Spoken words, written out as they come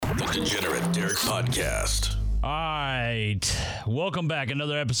Degenerate Derek Podcast. All right. Welcome back.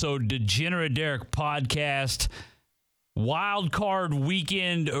 Another episode, Degenerate Derek Podcast. Wild card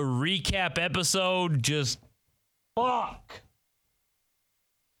weekend recap episode. Just fuck.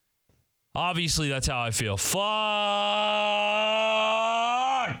 Obviously, that's how I feel. Fuck.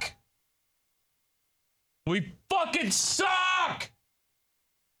 We fucking suck.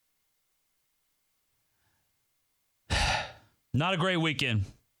 Not a great weekend.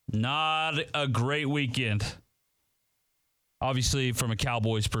 Not a great weekend. Obviously, from a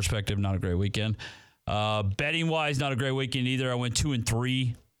Cowboys perspective, not a great weekend. Betting-wise, not a great weekend either. I went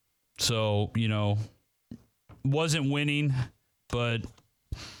 2-3. So, wasn't winning, but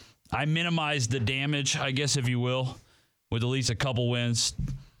I minimized the damage, I guess, if you will, with at least a couple wins.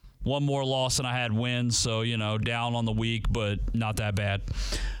 One more loss than I had wins, so, down on the week, but not that bad.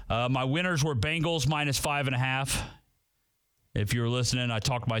 My winners were Bengals -5.5. If you were listening, I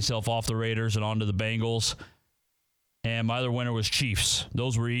talked myself off the Raiders and onto the Bengals. And my other winner was Chiefs.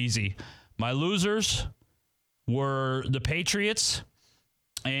 Those were easy. My losers were the Patriots.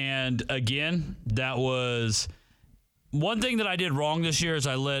 And again, that was one thing that I did wrong this year is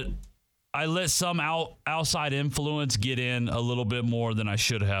I let some outside influence get in a little bit more than I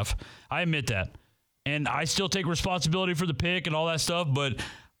should have. I admit that. And I still take responsibility for the pick and all that stuff. But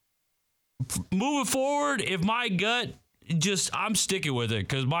moving forward, if my gut... I'm sticking with it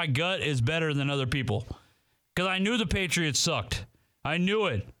because my gut is better than other people. Because I knew the Patriots sucked. I knew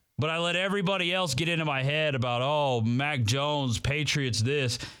it. But I let everybody else get into my head about, Mac Jones, Patriots,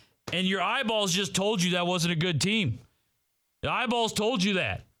 this. And your eyeballs just told you that wasn't a good team. The eyeballs told you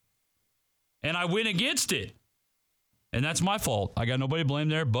that. And I went against it. And that's my fault. I got nobody to blame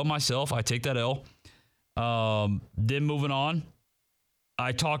there but myself. I take that L. Then moving on.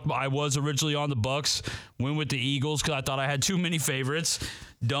 I was originally on the Bucks, went with the Eagles because I thought I had too many favorites.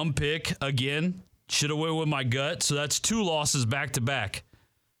 Dumb pick again. Should have went with my gut. So that's 2 losses back to back.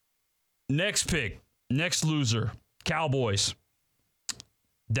 Next pick, next loser, Cowboys.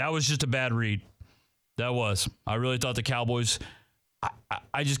 That was just a bad read. That was. I really thought the Cowboys.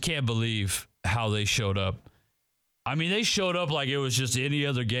 I just can't believe how they showed up. I mean, they showed up like it was just any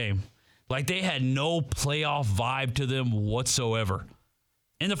other game. Like they had no playoff vibe to them whatsoever.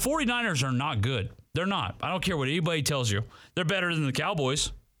 And the 49ers are not good. They're not. I don't care what anybody tells you. They're better than the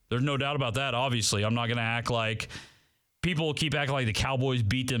Cowboys. There's no doubt about that, obviously. I'm not going to act like people will keep acting like the Cowboys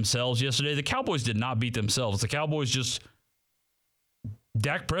beat themselves yesterday. The Cowboys did not beat themselves. The Cowboys just...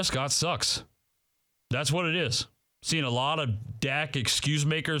 Dak Prescott sucks. That's what it is. Seeing a lot of Dak excuse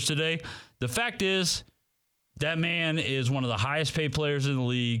makers today. The fact is, that man is one of the highest paid players in the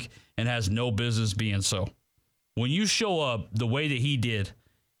league and has no business being so. When you show up the way that he did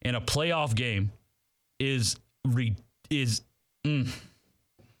in a playoff game and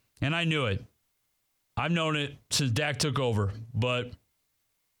I knew it. I've known it since Dak took over, but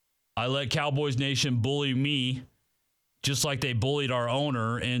I let Cowboys Nation bully me just like they bullied our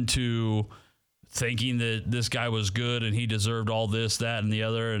owner into thinking that this guy was good and he deserved all this, that, and the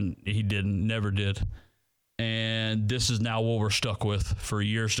other, and he didn't, never did. And this is now what we're stuck with for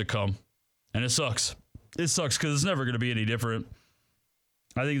years to come. And it sucks. It sucks because it's never going to be any different.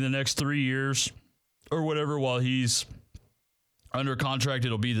 I think the next 3 years or whatever, while he's under contract,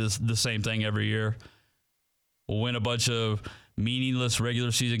 it'll be the same thing every year. We'll win a bunch of meaningless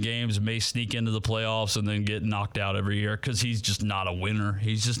regular season games, may sneak into the playoffs, and then get knocked out every year because he's just not a winner.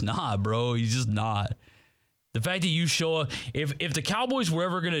 He's just not, bro. He's just not. The fact that you show up, if the Cowboys were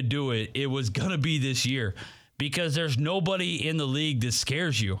ever going to do it, it was going to be this year because there's nobody in the league that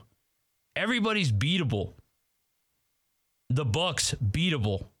scares you. Everybody's beatable. The Bucks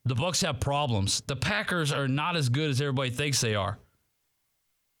beatable. The Bucks have problems. The Packers are not as good as everybody thinks they are.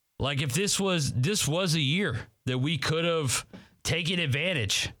 Like if this was a year that we could have taken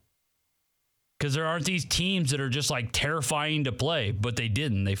advantage. Because there aren't these teams that are just like terrifying to play, but they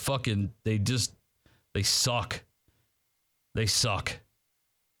didn't. They suck. They suck.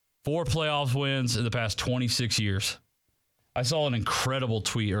 4 playoff wins in the past 26 years. I saw an incredible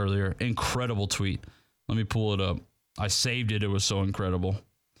tweet earlier. Incredible tweet. Let me pull it up. I saved it. It was so incredible.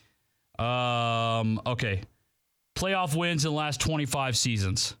 Okay. Playoff wins in the last 25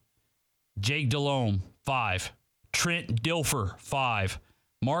 seasons. Jake Delhomme, 5. Trent Dilfer, 5.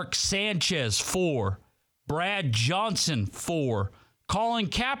 Mark Sanchez, 4. Brad Johnson, 4. Colin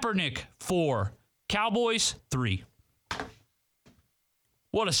Kaepernick, 4. Cowboys, 3.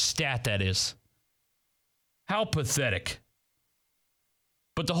 What a stat that is. How pathetic.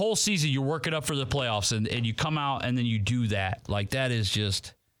 But the whole season, you're working up for the playoffs, and you come out, and then you do that. Like, that is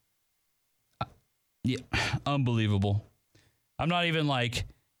just unbelievable. I'm not even, like,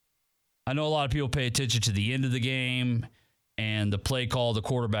 I know a lot of people pay attention to the end of the game and the play call, the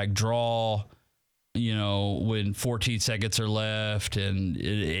quarterback draw, when 14 seconds are left, and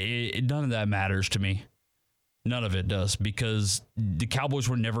none of that matters to me. None of it does, because the Cowboys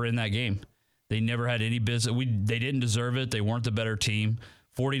were never in that game. They never had any business. They didn't deserve it. They weren't the better team.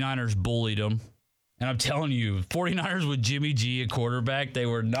 49ers bullied them. And I'm telling you, 49ers with Jimmy G at quarterback,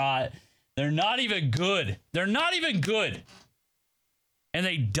 they're not even good. They're not even good. And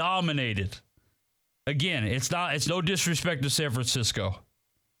they dominated. Again, it's no disrespect to San Francisco.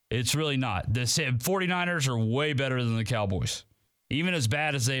 It's really not. The 49ers are way better than the Cowboys. Even as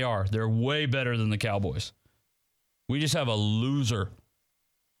bad as they are, they're way better than the Cowboys. We just have a loser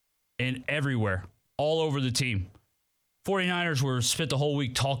in everywhere, all over the team. 49ers spent the whole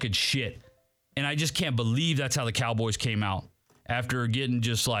week talking shit. And I just can't believe that's how the Cowboys came out after getting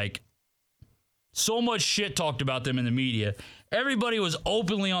just like so much shit talked about them in the media. Everybody was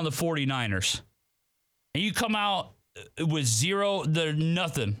openly on the 49ers. And you come out with zero,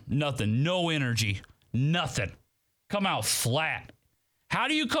 nothing, no energy, nothing. Come out flat. How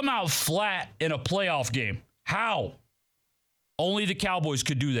do you come out flat in a playoff game? How? Only the Cowboys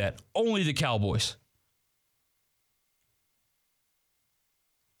could do that. Only the Cowboys.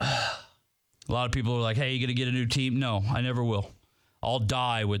 A lot of people are like, hey, you going to get a new team? No, I never will. I'll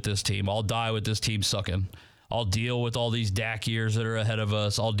die with this team. I'll die with this team sucking. I'll deal with all these Dak years that are ahead of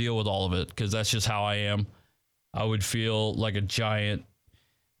us. I'll deal with all of it because that's just how I am. I would feel like a giant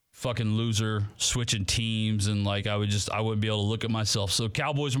fucking loser switching teams, and like I wouldn't be able to look at myself. So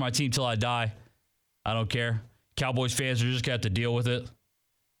Cowboys are my team till I die. I don't care. Cowboys fans are just going to have to deal with it.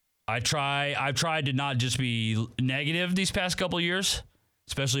 I've tried to not just be negative these past couple of years,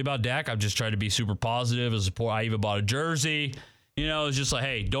 especially about Dak. I've just tried to be super positive. I even bought a jersey. It's just like,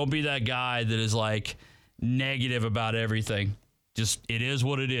 hey, don't be that guy that is like negative about everything. Just, it is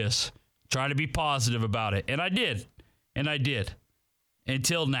what it is. Try to be positive about it. And I did.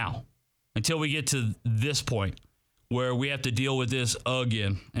 Until now. Until we get to this point where we have to deal with this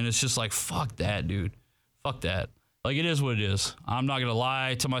again. And it's just like, fuck that, dude. Fuck that. Like, it is what it is. I'm not going to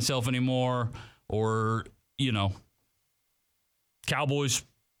lie to myself anymore. Or, Cowboys,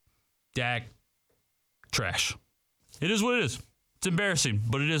 Dak, trash. It is what it is. It's embarrassing,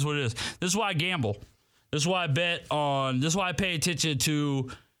 but it is what it is. This is why I gamble. This is why I bet on. This is why I pay attention to.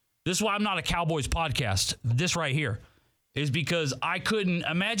 This is why I'm not a Cowboys podcast. This right here is because I couldn't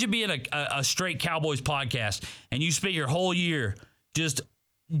imagine being a straight Cowboys podcast and you spent your whole year just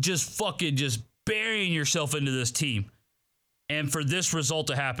burying yourself into this team, and for this result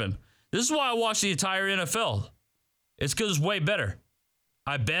to happen. This is why I watch the entire NFL. It's because it's way better.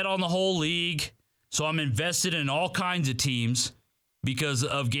 I bet on the whole league, so I'm invested in all kinds of teams because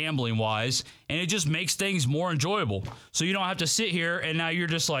of gambling wise, and it just makes things more enjoyable. So you don't have to sit here and now you're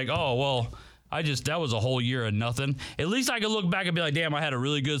just like, oh, well, that was a whole year of nothing. At least I could look back and be like, damn, I had a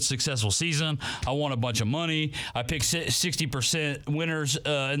really good, successful season. I won a bunch of money. I picked 60% winners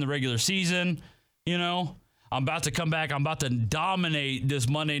in the regular season. I'm about to come back. I'm about to dominate this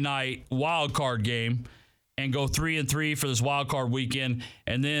Monday night wild card game and go 3-3 for this wild card weekend.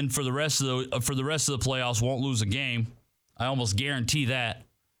 And then for the rest of the playoffs, won't lose a game. I almost guarantee that.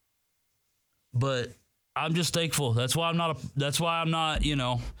 But I'm just thankful. That's why I'm not,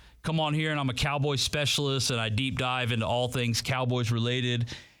 come on here and I'm a Cowboys specialist and I deep dive into all things Cowboys related,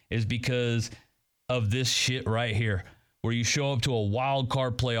 is because of this shit right here, where you show up to a wild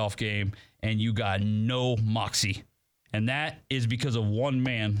card playoff game and you got no moxie. And that is because of one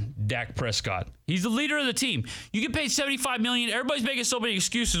man, Dak Prescott. He's the leader of the team. You get paid $75 million. Everybody's making so many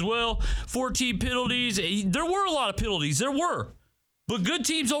excuses. Well, 14 penalties. There were a lot of penalties. There were. But good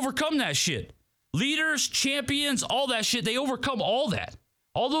teams overcome that shit. Leaders, champions, all that shit, they overcome all that.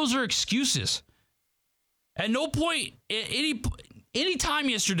 All those are excuses. At no point, any time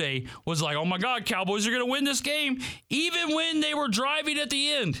yesterday was like, oh my God, Cowboys are going to win this game, even when they were driving at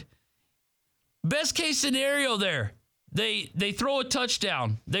the end. Best case scenario there. They throw a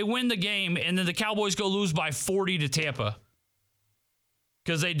touchdown, they win the game, and then the Cowboys go lose by 40 to Tampa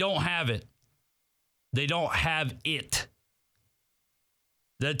because they don't have it. They don't have it.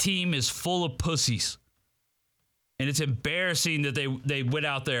 That team is full of pussies. And it's embarrassing that they went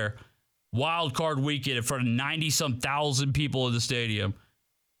out there wild card weekend in front of 90-some thousand people in the stadium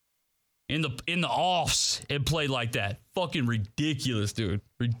in the offs and played like that. Fucking ridiculous, dude.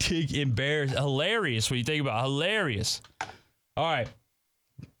 Embarrassing. Hilarious when you think about it. Hilarious. All right.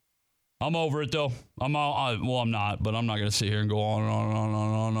 I'm over it, though. I'm not, but I'm not going to sit here and go on and on and on and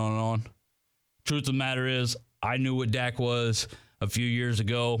on and on and on. Truth of the matter is, I knew what Dak was a few years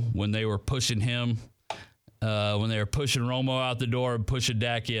ago when they were pushing him, when they were pushing Romo out the door and pushing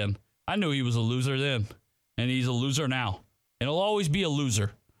Dak in. I knew he was a loser then, and he's a loser now. And he'll always be a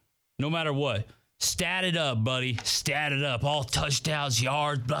loser, no matter what. Stat it up, buddy. Stat it up. All touchdowns,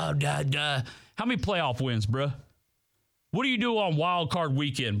 yards, blah, blah, blah. How many playoff wins, bruh? What do you do on wild card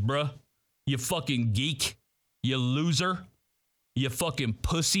weekend, bruh? You fucking geek. You loser. You fucking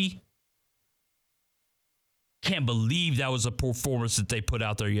pussy. Can't believe that was a performance that they put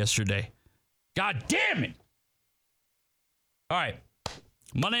out there yesterday. God damn it. All right.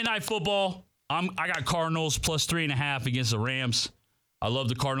 Monday Night Football. I got Cardinals plus 3.5 against the Rams. I love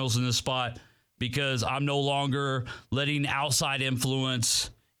the Cardinals in this spot because I'm no longer letting outside influence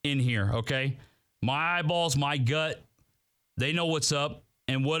in here, okay? My eyeballs, my gut, they know what's up.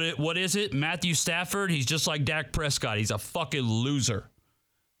 And what is it? Matthew Stafford, he's just like Dak Prescott. He's a fucking loser.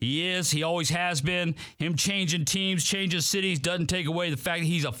 He is. He always has been. Him changing teams, changing cities doesn't take away the fact that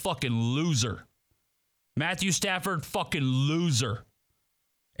he's a fucking loser. Matthew Stafford, fucking loser.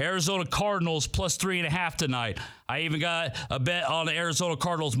 Arizona Cardinals plus 3.5 tonight. I even got a bet on the Arizona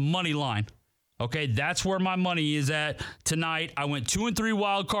Cardinals money line. Okay, that's where my money is at tonight. I went 2-3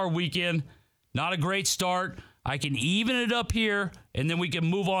 wild card weekend. Not a great start. I can even it up here, and then we can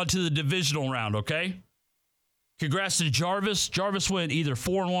move on to the divisional round, okay? Congrats to Jarvis. Jarvis went either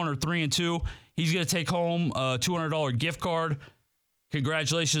 4-1 or 3-2. He's going to take home a $200 gift card.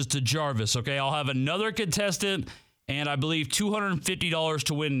 Congratulations to Jarvis, okay? I'll have another contestant, and I believe $250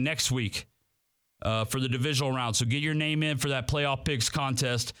 to win next week for the divisional round. So get your name in for that playoff picks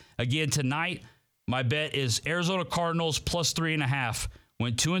contest. Again, tonight, my bet is Arizona Cardinals plus 3.5.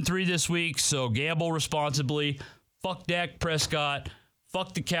 Went 2-3 this week, so gamble responsibly. Fuck Dak Prescott.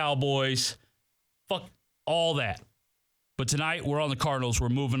 Fuck the Cowboys. Fuck all that. But tonight, we're on the Cardinals. We're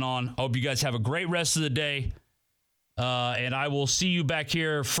moving on. I hope you guys have a great rest of the day. And I will see you back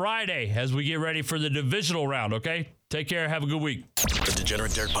here Friday as we get ready for the divisional round, okay? Take care. Have a good week. The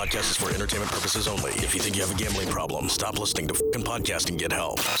Degenerate Derek podcast is for entertainment purposes only. If you think you have a gambling problem, stop listening to fucking podcast and get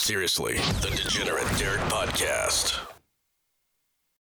help. Seriously, the Degenerate Derek podcast.